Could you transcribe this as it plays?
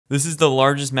This is the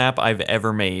largest map I've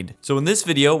ever made. So in this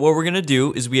video, what we're gonna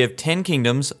do is we have 10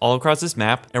 kingdoms all across this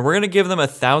map, and we're gonna give them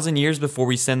 1,000 years before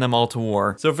we send them all to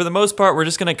war. So for the most part, we're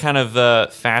just gonna kind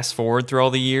of fast forward through all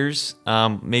the years,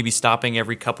 maybe stopping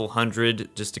every couple hundred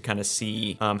just to kind of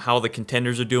see how the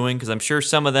contenders are doing, because I'm sure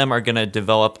some of them are gonna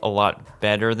develop a lot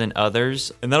better than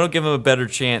others, and that'll give them a better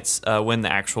chance when the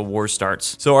actual war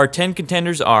starts. So our 10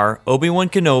 contenders are Obi-Wan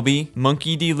Kenobi,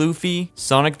 Monkey D. Luffy,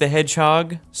 Sonic the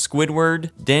Hedgehog, Squidward,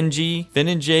 Denji, Finn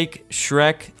and Jake,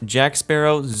 Shrek, Jack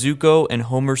Sparrow, Zuko, and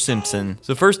Homer Simpson.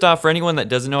 So first off, for anyone that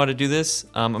doesn't know how to do this,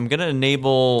 I'm gonna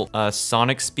enable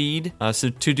Sonic speed. So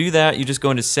to do that, you just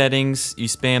go into settings, you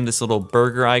spam this little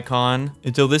burger icon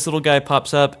until this little guy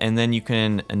pops up, and then you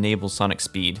can enable Sonic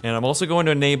speed. And I'm also going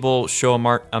to enable show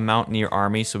amount near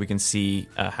army so we can see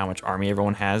how much army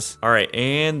everyone has. All right,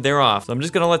 and they're off. So I'm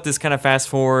just gonna let this kind of fast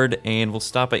forward, and we'll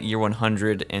stop at year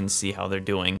 100 and see how they're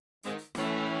doing.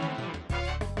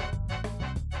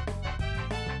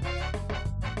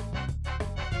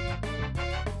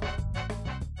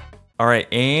 All right,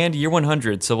 and year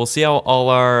 100, so we'll see how all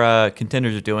our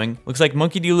contenders are doing. Looks like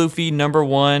Monkey D. Luffy,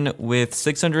 #1 with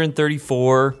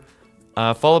 634,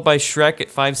 followed by Shrek at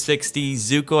 560,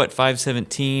 Zuko at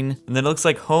 517, and then it looks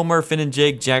like Homer, Finn and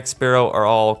Jake, Jack Sparrow are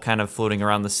all kind of floating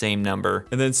around the same number.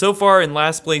 And then so far in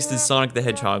last place is Sonic the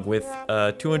Hedgehog with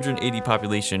 280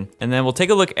 population. And then we'll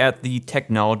take a look at the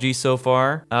technology so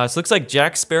far. So it looks like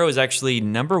Jack Sparrow is actually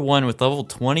 #1 with level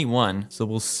 21. So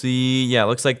we'll see, yeah, it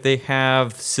looks like they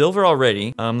have silver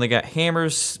already. They got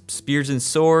hammers, spears and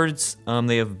swords.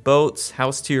 They have boats,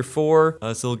 house tier 4,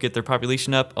 so they'll get their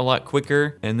population up a lot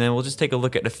quicker. And then we'll just take a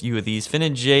look at a few of these. Finn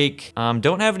and Jake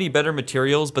don't have any better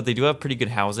materials, but they do have pretty good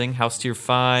housing. House tier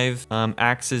 5,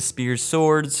 axes, spears,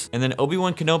 swords. And then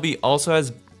Obi-Wan Kenobi also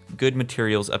has good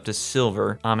materials up to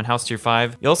silver in house tier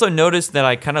 5. You also notice that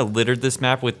I kind of littered this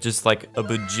map with just like a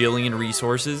bajillion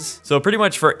resources. So pretty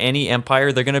much for any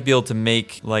empire, they're gonna be able to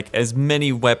make like as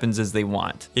many weapons as they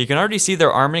want. You can already see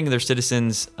they're arming their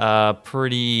citizens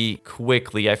pretty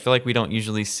quickly. I feel like we don't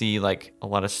usually see like a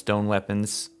lot of stone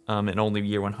weapons in only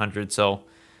year 100, so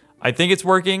I think it's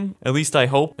working, at least I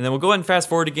hope. And then we'll go ahead and fast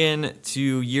forward again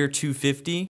to year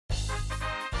 250.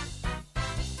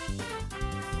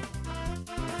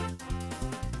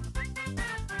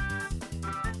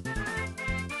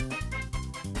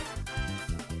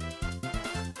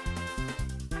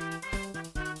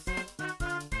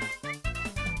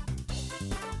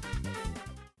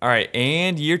 All right,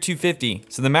 and year 250.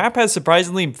 So the map has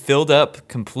surprisingly filled up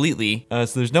completely. So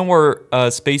there's no more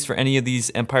space for any of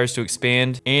these empires to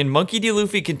expand. And Monkey D.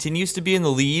 Luffy continues to be in the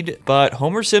lead, but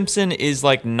Homer Simpson is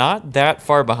like not that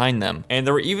far behind them. And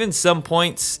there were even some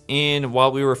points in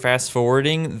while we were fast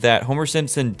forwarding that Homer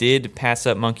Simpson did pass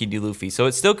up Monkey D. Luffy. So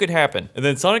it still could happen. And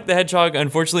then Sonic the Hedgehog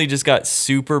unfortunately just got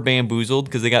super bamboozled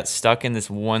because they got stuck in this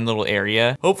one little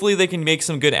area. Hopefully they can make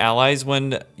some good allies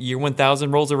when year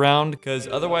 1000 rolls around, because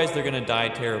otherwise they're gonna die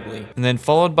terribly. And then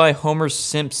followed by Homer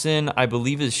Simpson, I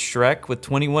believe is Shrek with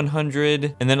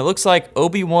 2100. And then it looks like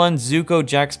Obi-Wan, Zuko,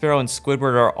 Jack Sparrow, and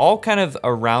Squidward are all kind of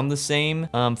around the same,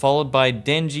 followed by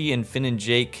Denji and Finn and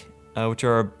Jake, which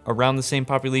are around the same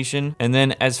population. And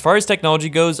then as far as technology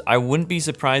goes, I wouldn't be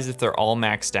surprised if they're all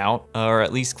maxed out, or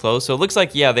at least close. So it looks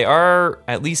like, yeah, they are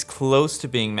at least close to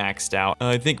being maxed out.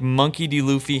 I think Monkey D.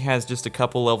 Luffy has just a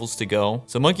couple levels to go.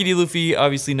 So Monkey D. Luffy,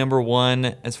 obviously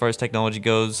 #1 as far as technology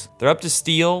goes. They're up to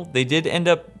steel. They did end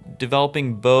up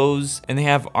developing bows, and they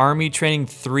have army training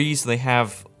 3, so they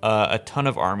have a ton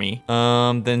of army.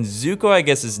 Then Zuko, I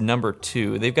guess, is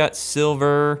 #2. They've got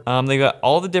silver. They've got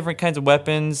all the different kinds of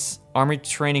weapons. Army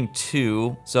training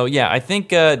 2. So yeah, I think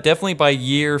definitely by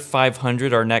year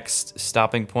 500, our next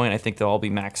stopping point, I think they'll all be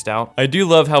maxed out. I do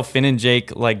love how Finn and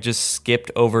Jake like just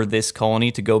skipped over this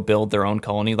colony to go build their own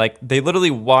colony. Like they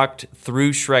literally walked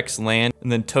through Shrek's land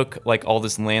and then took like all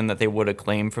this land that they would have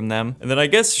claimed from them. And then I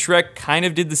guess Shrek kind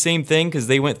of did the same thing because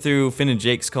they went through Finn and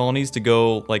Jake's colonies to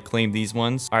go like claim these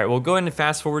ones. All right, we'll go ahead and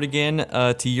fast forward again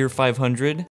to year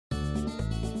 500.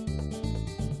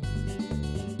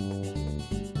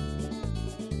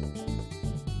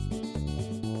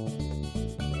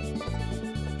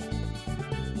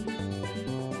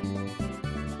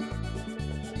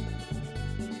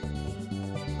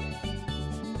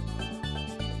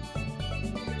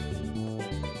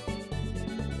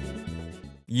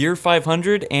 year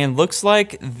 500, and looks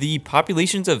like the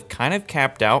populations have kind of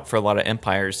capped out for a lot of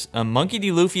empires. Monkey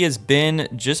D. Luffy has been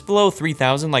just below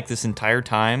 3,000 like this entire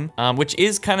time, which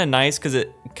is kind of nice because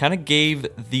it kind of gave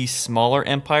the smaller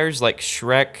empires like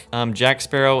Shrek, Jack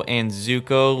Sparrow, and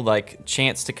Zuko like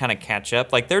chance to kind of catch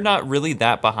up. Like they're not really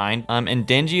that behind. And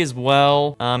Denji as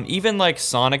well. Even like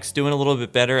Sonic's doing a little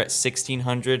bit better at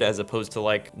 1,600 as opposed to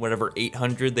like whatever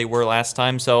 800 they were last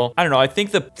time. So I don't know. I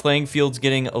think the playing field's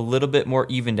getting a little bit more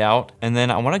evened out. And then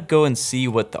I want to go and see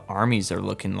what the armies are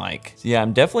looking like. So yeah,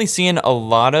 I'm definitely seeing a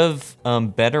lot of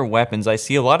better weapons. I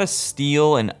see a lot of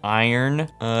steel and iron.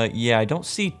 Yeah, I don't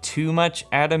see too much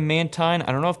adamantine.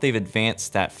 I don't know if they've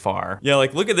advanced that far. Yeah,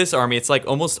 like look at this army. It's like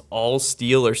almost all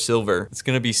steel or silver. It's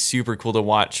gonna be super cool to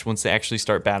watch once they actually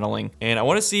start battling. And I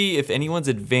want to see if anyone's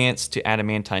advanced to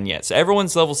adamantine yet. So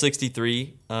everyone's level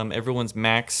 63. Everyone's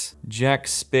max. Jack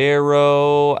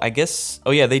Sparrow, I guess.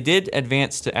 Oh yeah, they did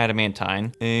advance to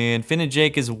adamantine. And Finn and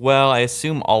Jake as well. I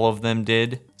assume all of them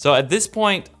did. So at this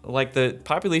point, like the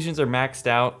populations are maxed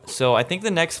out. So I think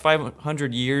the next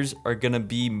 500 years are gonna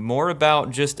be more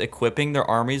about just equipping their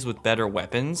armies with better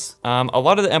weapons. A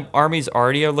lot of the armies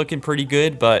already are looking pretty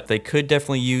good, but they could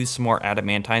definitely use some more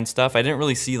adamantine stuff. I didn't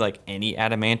really see like any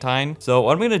adamantine. So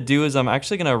what I'm gonna do is I'm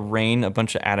actually gonna rain a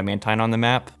bunch of adamantine on the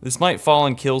map. This might fall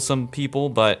and kill some people,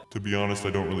 but to be honest,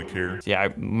 I don't really care. Yeah,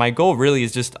 my goal really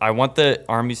is just, I want the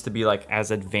armies to be like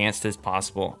as advanced as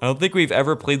possible. I don't think we've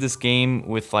ever played this game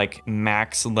with like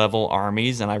max level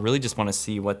armies, and I really just want to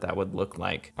see what that would look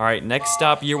like. All right, next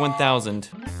stop, year 1000.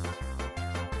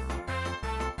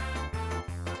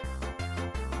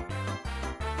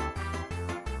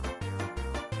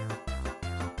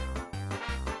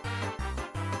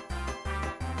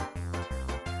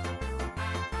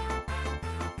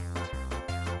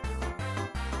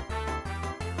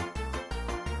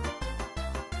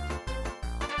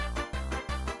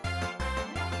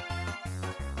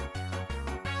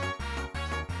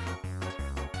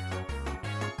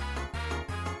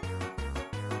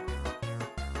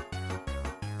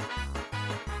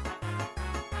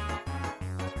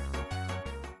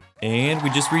 And we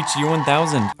just reached year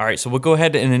 1000. All right, so we'll go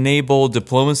ahead and enable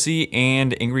diplomacy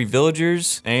and angry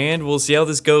villagers, and we'll see how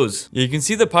this goes. Yeah, you can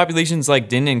see the populations like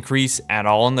didn't increase at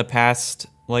all in the past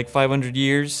like 500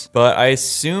 years, but I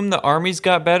assume the armies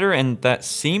got better, and that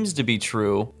seems to be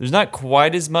true. There's not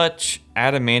quite as much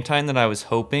adamantine that I was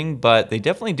hoping, but they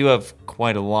definitely do have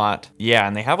quite a lot. Yeah,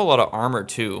 and they have a lot of armor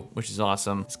too, which is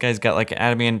awesome. This guy's got like an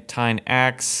adamantine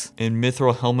axe and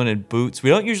mithril helmet and boots. We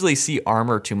don't usually see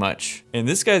armor too much. And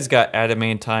this guy's got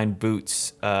adamantine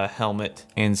boots, helmet,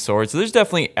 and sword. So there's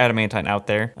definitely adamantine out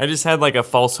there. I just had like a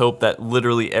false hope that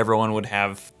literally everyone would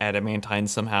have adamantine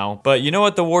somehow. But you know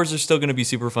what? The wars are still gonna be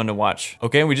super fun to watch.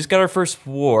 Okay, we just got our first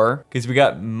war because we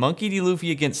got Monkey D.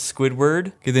 Luffy against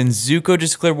Squidward. Okay, then Zuko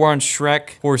just declared war on Shrek.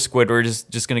 Poor Squidward is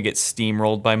just gonna get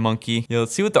steamrolled by Monkey. Yeah,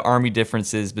 let's see what the army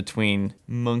difference is between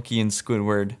Monkey and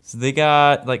Squidward. So they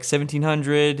got like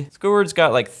 1,700. Squidward's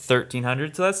got like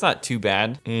 1,300, so that's not too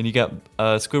bad. And you got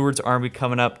Squidward's army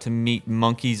coming up to meet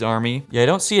Monkey's army. Yeah, I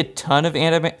don't see a ton of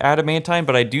adamantine,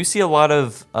 but I do see a lot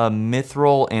of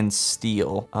mithril and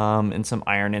steel, and some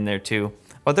iron in there too.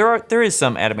 Oh, there is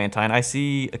some adamantine. I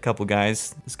see a couple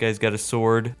guys. This guy's got a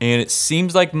sword. And it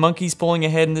seems like Monkey's pulling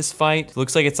ahead in this fight.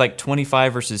 Looks like it's like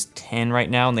 25 versus 10 right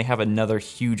now, and they have another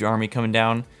huge army coming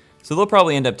down. So they'll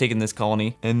probably end up taking this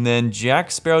colony. And then Jack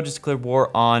Sparrow just declared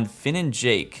war on Finn and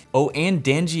Jake. Oh, and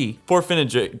Denji. Poor Finn and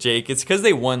Jake. It's because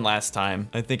they won last time.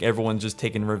 I think everyone's just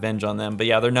taking revenge on them. But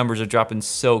yeah, their numbers are dropping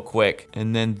so quick.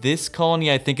 And then this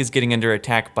colony, I think, is getting under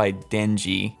attack by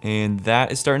Denji. And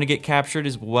that is starting to get captured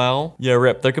as well. Yeah,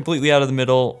 rip. They're completely out of the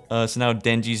middle. So now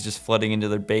Denji's just flooding into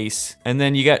their base. And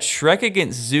then you got Shrek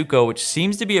against Zuko, which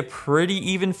seems to be a pretty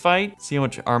even fight. See how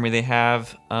much army they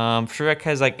have. Shrek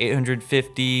has like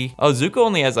 850. Oh, Zuko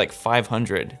only has like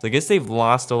 500. So I guess they've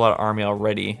lost a lot of army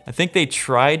already. I think they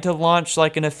tried to launch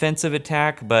like an offensive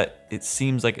attack, but it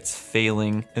seems like it's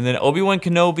failing. And then Obi-Wan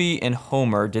Kenobi and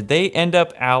Homer, did they end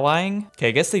up allying? Okay,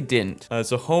 I guess they didn't.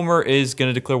 So Homer is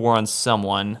gonna declare war on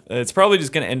someone. It's probably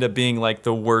just gonna end up being like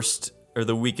the worst or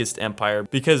the weakest empire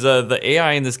because the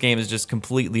AI in this game is just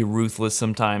completely ruthless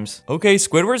sometimes. Okay,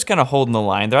 Squidward's kind of holding the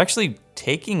line. They're actually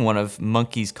taking one of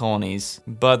Monkey's colonies,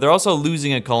 but they're also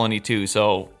losing a colony too,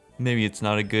 so maybe it's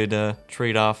not a good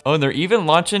trade-off. Oh, and they're even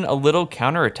launching a little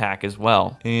counterattack as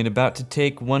well. And about to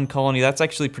take one colony. That's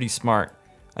actually pretty smart.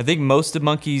 I think most of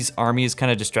Monkey's army is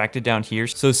kind of distracted down here.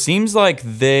 So it seems like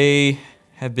they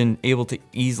have been able to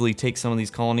easily take some of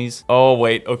these colonies. Oh,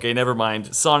 wait. Okay, never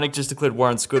mind. Sonic just declared war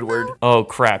on Squidward. Oh,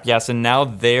 crap. Yeah, so now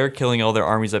they're killing all their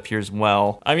armies up here as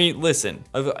well. I mean, listen,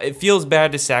 it feels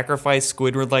bad to sacrifice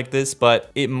Squidward like this, but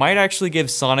it might actually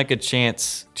give Sonic a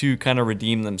chance to kind of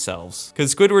redeem themselves.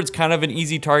 Because Squidward's kind of an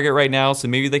easy target right now, so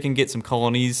maybe they can get some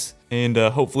colonies and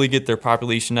hopefully get their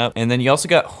population up. And then you also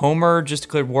got Homer just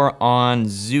declared war on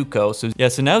Zuko. So yeah,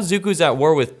 so now Zuko's at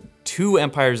war with 2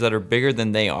 empires that are bigger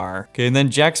than they are. Okay, and then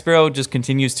Jack Sparrow just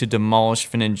continues to demolish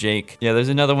Finn and Jake. Yeah, there's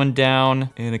another one down,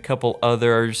 and a couple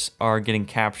others are getting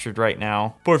captured right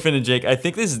now. Poor Finn and Jake. I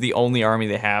think this is the only army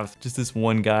they have, just this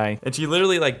one guy. And she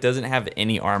literally like doesn't have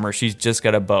any armor. She's just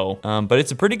got a bow. But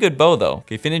it's a pretty good bow though.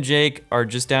 Okay, Finn and Jake are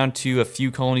just down to a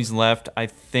few colonies left. I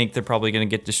think they're probably gonna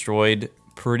get destroyed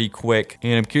pretty quick.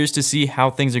 And I'm curious to see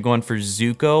how things are going for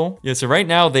Zuko. Yeah, so right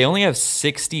now they only have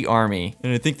 60 army.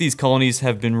 And I think these colonies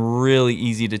have been really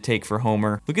easy to take for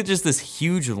Homer. Look at just this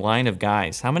huge line of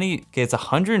guys. How many? Okay, it's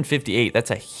 158. That's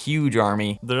a huge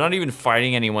army. They're not even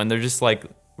fighting anyone. They're just like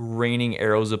raining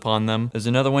arrows upon them. There's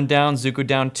another one down. Zuko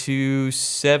down to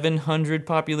 700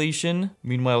 population.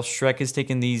 Meanwhile, Shrek has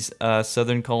taken these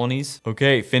southern colonies.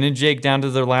 Okay, Finn and Jake down to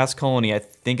their last colony. I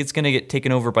think it's gonna get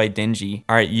taken over by Denji.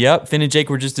 All right, yep, Finn and Jake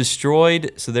were just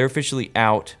destroyed, so they're officially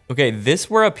out. Okay, this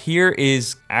war up here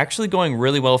is actually going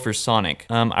really well for Sonic.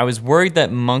 I was worried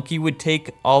that Monkey would take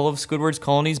all of Squidward's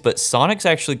colonies, but Sonic's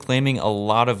actually claiming a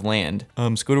lot of land.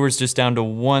 Squidward's just down to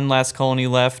 1 last colony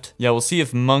left. Yeah, we'll see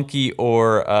if Monkey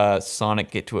or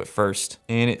Sonic get to it first.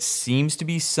 And it seems to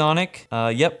be Sonic.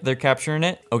 Yep, they're capturing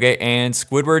it. Okay, and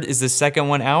Squidward is the second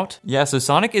one out. Yeah, so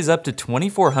Sonic is up to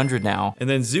 2,400 now. And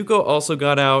then Zuko also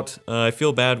got out. I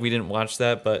feel bad we didn't watch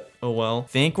that, but oh well.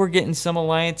 Think we're getting some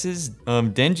alliances.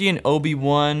 Denji and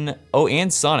Obi-Wan, oh,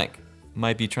 and Sonic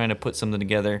might be trying to put something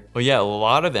together. Oh yeah, a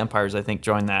lot of empires I think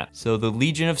joined that. So the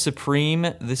Legion of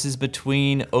Supreme, this is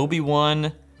between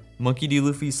Obi-Wan, Monkey D.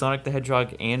 Luffy, Sonic the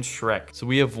Hedgehog, and Shrek. So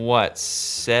we have what,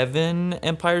 7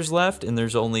 empires left, and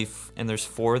there's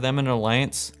 4 of them in an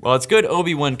alliance. Well, it's good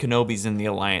Obi-Wan Kenobi's in the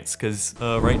alliance, because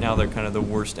right now they're kind of the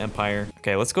worst empire.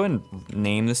 Okay, let's go ahead and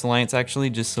name this alliance actually,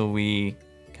 just so we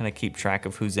kind of keep track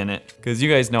of who's in it, because you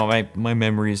guys know my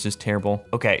memory is just terrible.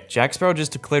 Okay, Jack Sparrow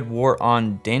just declared war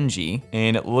on Denji,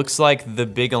 and it looks like the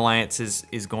big alliance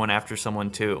is going after someone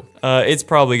too. It's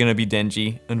probably gonna be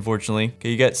Denji, unfortunately.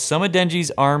 Okay, you got some of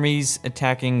Denji's armies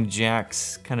attacking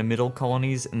Jack's kind of middle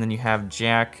colonies, and then you have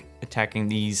Jack attacking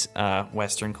these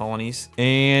western colonies.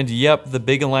 And yep, the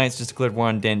big alliance just declared war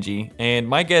on Denji. And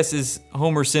my guess is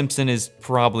Homer Simpson is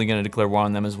probably gonna declare war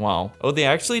on them as well. Oh, they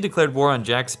actually declared war on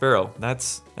Jack Sparrow.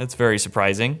 That's very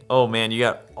surprising. Oh man, you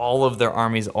got all of their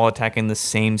armies all attacking the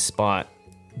same spot.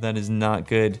 That is not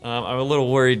good. I'm a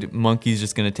little worried Monkey's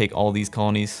just gonna take all these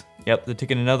colonies. Yep, they're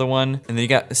taking another one. And then you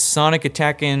got Sonic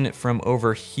attacking from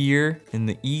over here in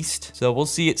the east. So we'll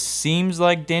see. It seems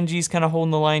like Denji's kind of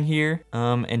holding the line here.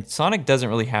 And Sonic doesn't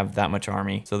really have that much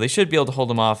army. So they should be able to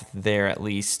hold them off there at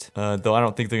least. Though I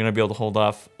don't think they're going to be able to hold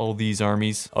off all these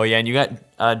armies. Oh yeah, and you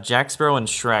got Jack Sparrow and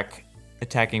Shrek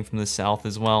attacking from the south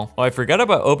as well. Oh, I forgot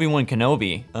about Obi-Wan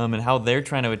Kenobi and how they're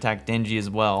trying to attack Denji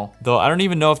as well. Though I don't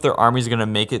even know if their armies are going to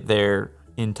make it there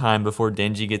in time before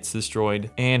Denji gets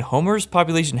destroyed. And Homer's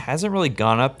population hasn't really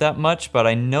gone up that much, but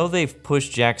I know they've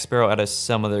pushed Jack Sparrow out of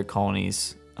some of their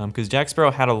colonies. Because Jack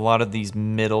Sparrow had a lot of these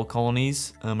middle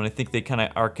colonies, and I think they kind of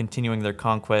are continuing their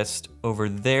conquest over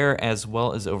there as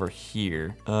well as over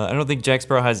here. I don't think Jack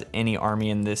Sparrow has any army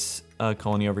in this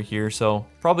colony over here, so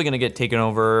probably gonna get taken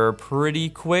over pretty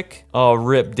quick. Oh,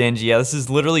 rip Denji. Yeah, this is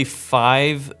literally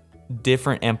 5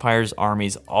 different empires'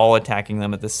 armies all attacking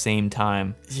them at the same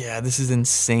time. Yeah, this is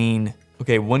insane.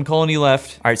 Okay, 1 colony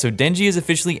left. All right, so Denji is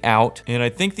officially out, and I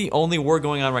think the only war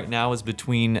going on right now is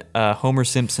between Homer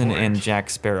Simpson and Jack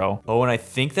Sparrow. Oh, and I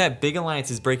think that big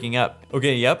alliance is breaking up.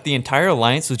 Okay, yep, the entire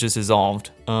alliance was just dissolved.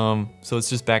 So it's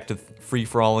just back to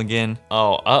free-for-all again.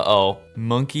 Oh, uh-oh.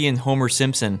 Monkey and Homer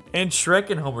Simpson. And Shrek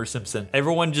and Homer Simpson.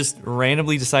 Everyone just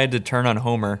randomly decided to turn on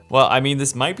Homer. Well, I mean,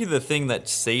 this might be the thing that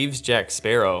saves Jack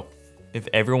Sparrow if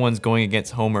everyone's going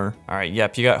against Homer. All right,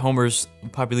 yep, you got Homer's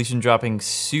population dropping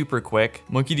super quick.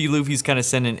 Monkey D. Luffy's kind of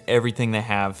sending everything they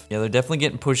have. Yeah, they're definitely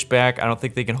getting pushed back. I don't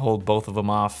think they can hold both of them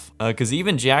off. Because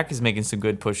even Jack is making some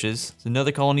good pushes. There's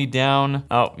another colony down.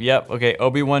 Oh, yep, okay,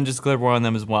 Obi-Wan just declared war on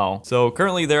them as well. So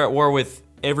currently they're at war with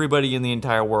everybody in the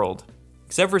entire world.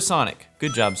 Except for Sonic.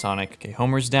 Good job, Sonic. Okay,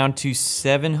 Homer's down to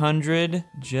 700.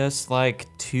 Just like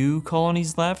 2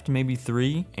 colonies left, maybe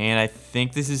 3. And I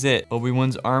think this is it.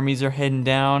 Obi-Wan's armies are heading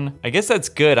down. I guess that's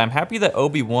good. I'm happy that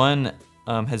Obi-Wan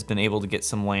has been able to get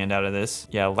some land out of this.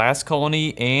 Yeah, last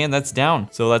colony, and that's down.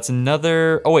 So that's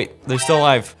another, oh wait, they're still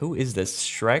alive. Who is this?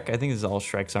 Shrek? I think this is all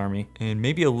Shrek's army. And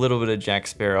maybe a little bit of Jack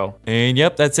Sparrow. And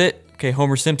yep, that's it. Okay,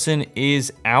 Homer Simpson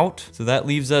is out. So that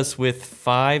leaves us with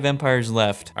 5 empires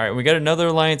left. All right, we got another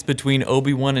alliance between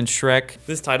Obi-Wan and Shrek.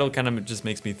 This title kind of just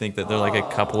makes me think that they're like a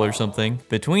couple or something.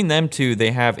 Between them two, they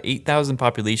have 8,000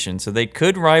 population, so they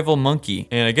could rival Monkey.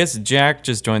 And I guess Jack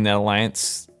just joined that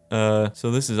alliance. So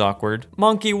this is awkward.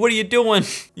 Monkey, what are you doing?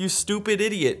 You stupid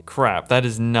idiot. Crap, that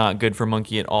is not good for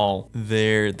Monkey at all.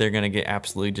 They're gonna get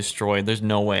absolutely destroyed. There's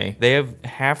no way. They have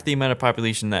half the amount of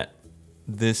population that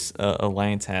this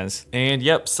alliance has. And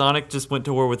yep, Sonic just went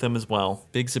to war with them as well.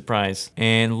 Big surprise.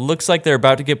 And looks like they're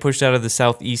about to get pushed out of the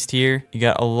southeast here. You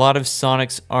got a lot of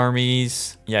Sonic's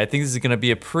armies. Yeah, I think this is gonna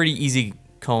be a pretty easy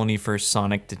colony for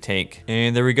Sonic to take.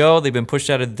 And there we go, they've been pushed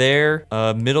out of there.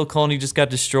 Middle colony just got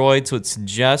destroyed, so it's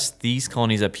just these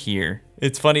colonies up here.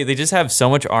 It's funny, they just have so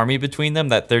much army between them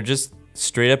that they're just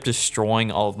straight up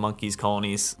destroying all of Monkey's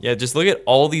colonies. Yeah, just look at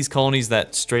all these colonies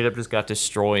that straight up just got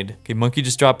destroyed. Okay, Monkey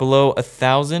just dropped below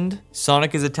 1,000.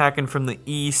 Sonic is attacking from the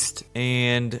east,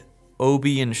 and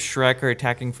Obi and Shrek are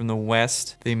attacking from the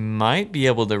west. They might be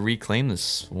able to reclaim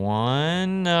this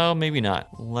one. No, maybe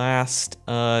not. Last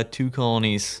 2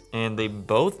 colonies, and they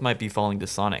both might be falling to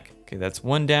Sonic. Okay, that's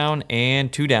 1 down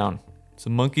and 2 down. So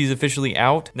Monkey's officially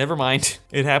out. Never mind.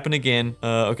 It happened again.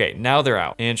 Okay, now they're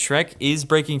out. And Shrek is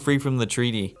breaking free from the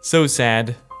treaty. So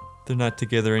sad. They're not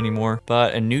together anymore.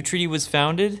 But a new treaty was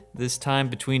founded, this time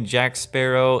between Jack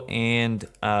Sparrow and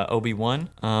Obi-Wan.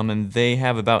 And they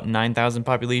have about 9,000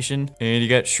 population. And you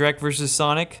got Shrek versus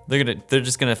Sonic. They're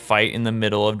just gonna fight in the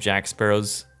middle of Jack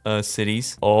Sparrow's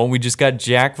cities. Oh, we just got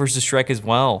Jack versus Shrek as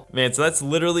well. Man, so that's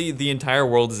literally the entire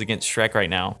world is against Shrek right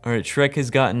now. All right, Shrek has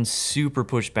gotten super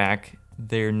pushed back.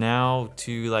 They're now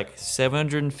to like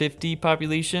 750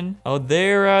 population. Oh,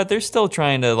 they're still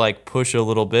trying to like push a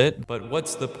little bit, but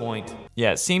what's the point?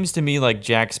 Yeah, it seems to me like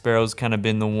Jack Sparrow's kind of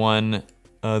been the one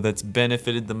that's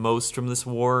benefited the most from this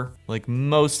war. Like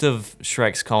most of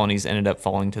Shrek's colonies ended up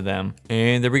falling to them.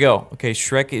 And there we go. Okay,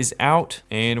 Shrek is out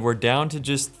and we're down to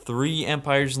just 3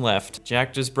 empires left.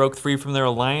 Jack just broke free from their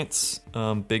alliance.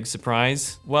 Big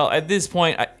surprise. Well, at this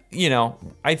point,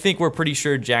 I think we're pretty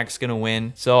sure Jack's gonna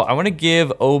win. So I wanna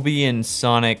give Obi and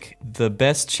Sonic the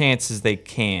best chances they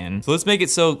can. So let's make it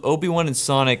so Obi-Wan and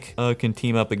Sonic can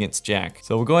team up against Jack.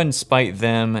 So we'll go ahead and spite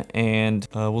them and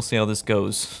we'll see how this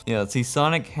goes. Yeah, let's see,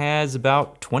 Sonic has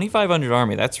about 2,500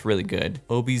 army. That's really good.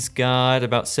 Obi's got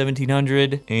about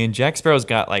 1,700 and Jack Sparrow's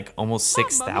got like almost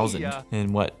 6,000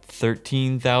 and what,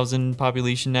 13,000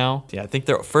 population now? Yeah, I think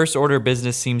their first order of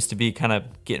business seems to be kind of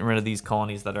getting rid of these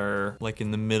colonies that are like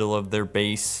in the middle of their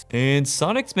base. And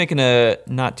Sonic's making a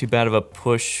not too bad of a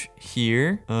push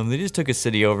here. They just took a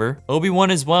city over.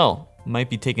 Obi-Wan as well.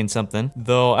 Might be taking something,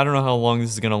 though I don't know how long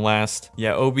this is gonna last.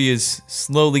 Yeah, Obi is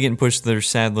slowly getting pushed to their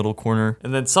sad little corner.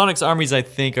 And then Sonic's armies, I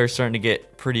think, are starting to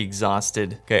get pretty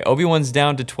exhausted. Okay, Obi-Wan's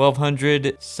down to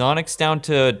 1,200. Sonic's down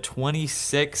to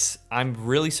 26. I'm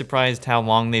really surprised how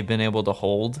long they've been able to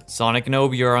hold. Sonic and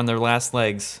Obi are on their last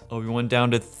legs. Obi-Wan down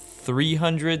to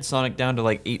 300, Sonic down to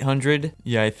like 800.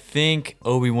 Yeah, I think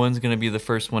Obi-Wan's gonna be the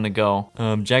first one to go.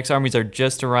 Jack's armies are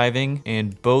just arriving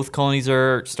and both colonies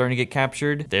are starting to get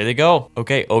captured. There they go.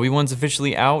 Okay, Obi-Wan's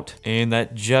officially out and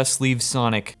that just leaves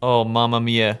Sonic. Oh, mamma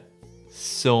mia.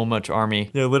 So much army.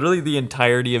 Yeah, literally the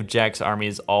entirety of Jack's army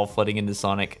is all flooding into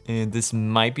Sonic. And this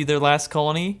might be their last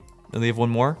colony. They have one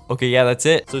more. Okay, yeah, that's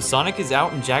it. So Sonic is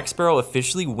out and Jack Sparrow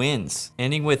officially wins,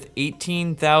 ending with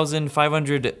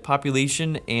 18,500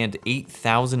 population and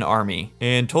 8,000 army.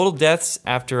 And total deaths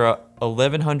after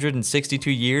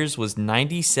 1,162 years was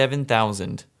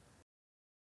 97,000.